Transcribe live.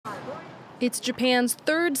It's Japan's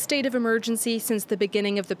third state of emergency since the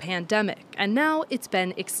beginning of the pandemic, and now it's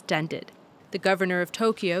been extended. The governor of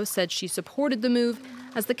Tokyo said she supported the move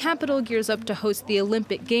as the capital gears up to host the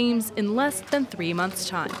Olympic Games in less than 3 months'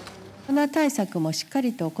 time. コロナ対策もしっか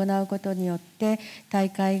りと行うことによって大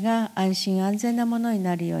会が安心安全なものに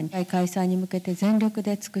なるように開催に向けて全力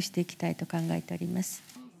で尽くしていきたいと考えております。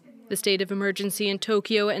 The state of emergency in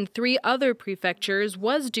Tokyo and 3 other prefectures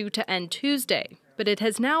was due to end Tuesday, but it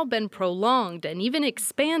has now been prolonged and even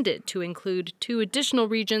expanded to include 2 additional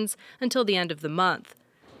regions until the end of the month.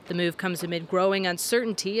 The move comes amid growing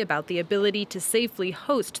uncertainty about the ability to safely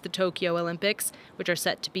host the Tokyo Olympics, which are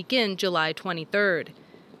set to begin July 23rd.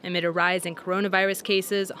 Amid a rise in coronavirus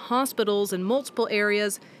cases, hospitals in multiple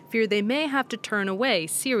areas fear they may have to turn away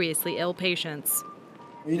seriously ill patients.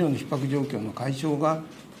 医療の逼迫状況の解消が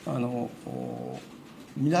乱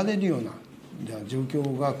れるような状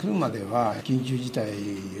況が来るまでは緊急事態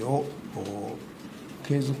を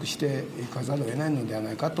継続していかざるを得ないのでは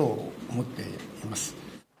ないかと思っています。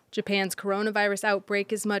 Japan's coronavirus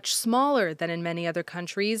outbreak is much smaller than in many other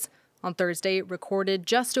countries. On Thursday, it recorded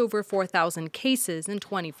just over 4,000 cases in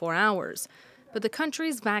 24 hours. But the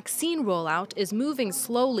country's vaccine rollout is moving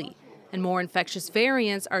slowly, and more infectious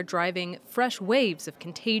variants are driving fresh waves of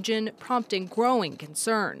contagion, prompting growing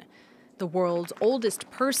concern. The world's oldest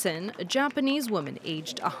person, a Japanese woman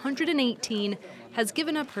aged 118, has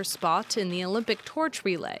given up her spot in the Olympic torch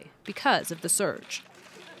relay because of the surge.